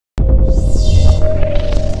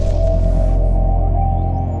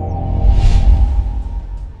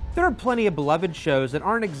are plenty of beloved shows that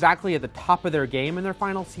aren't exactly at the top of their game in their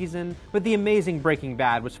final season, but the amazing Breaking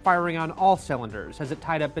Bad was firing on all cylinders as it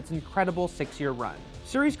tied up its incredible 6-year run.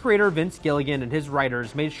 Series creator Vince Gilligan and his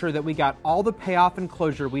writers made sure that we got all the payoff and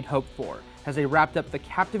closure we'd hoped for as they wrapped up the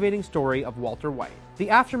captivating story of Walter White. The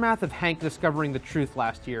aftermath of Hank discovering the truth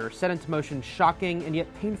last year set into motion shocking and yet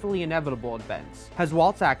painfully inevitable events, as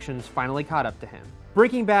Walt's actions finally caught up to him.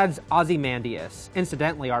 Breaking Bad's Ozymandias,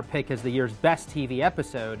 incidentally our pick as the year's best TV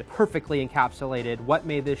episode, perfectly encapsulated what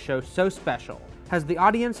made this show so special, as the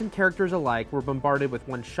audience and characters alike were bombarded with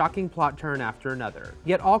one shocking plot turn after another,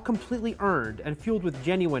 yet all completely earned and fueled with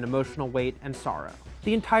genuine emotional weight and sorrow.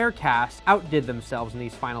 The entire cast outdid themselves in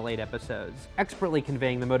these final 8 episodes, expertly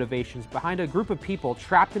conveying the motivations behind a group of people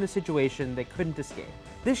trapped in a situation they couldn't escape.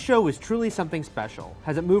 This show was truly something special,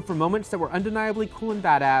 as it moved from moments that were undeniably cool and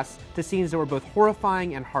badass to scenes that were both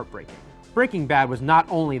horrifying and heartbreaking. Breaking Bad was not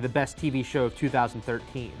only the best TV show of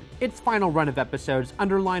 2013, its final run of episodes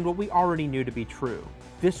underlined what we already knew to be true.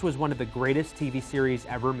 This was one of the greatest TV series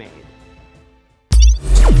ever made.